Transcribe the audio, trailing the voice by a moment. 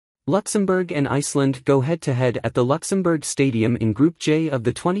Luxembourg and Iceland go head-to-head at the Luxembourg Stadium in Group J of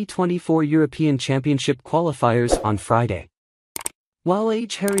the 2024 European Championship qualifiers on Friday. While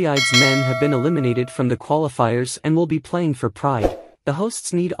Age Hareide's men have been eliminated from the qualifiers and will be playing for pride, the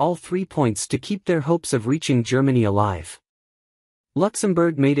hosts need all 3 points to keep their hopes of reaching Germany alive.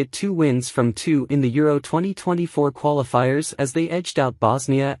 Luxembourg made it 2 wins from 2 in the Euro 2024 qualifiers as they edged out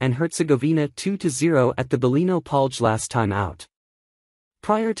Bosnia and Herzegovina 2-0 at the Bilino Polje last time out.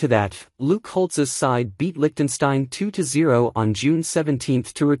 Prior to that, Luke Holtz's side beat Liechtenstein 2-0 on June 17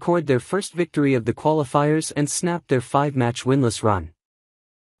 to record their first victory of the qualifiers and snap their 5-match winless run.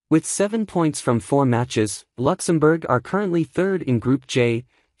 With 7 points from 4 matches, Luxembourg are currently third in Group J,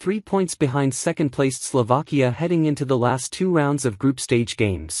 3 points behind second-placed Slovakia heading into the last 2 rounds of group stage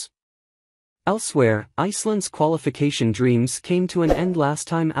games. Elsewhere, Iceland's qualification dreams came to an end last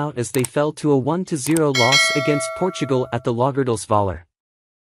time out as they fell to a 1-0 loss against Portugal at the Laugardalsvallar.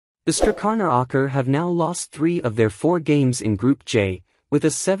 The Strákarnar have now lost 3 of their 4 games in Group J, with a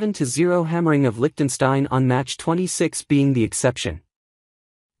 7-0 hammering of Liechtenstein on match 26 being the exception.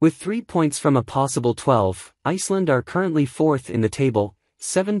 With 3 points from a possible 12, Iceland are currently 4th in the table,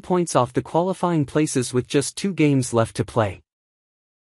 7 points off the qualifying places with just 2 games left to play.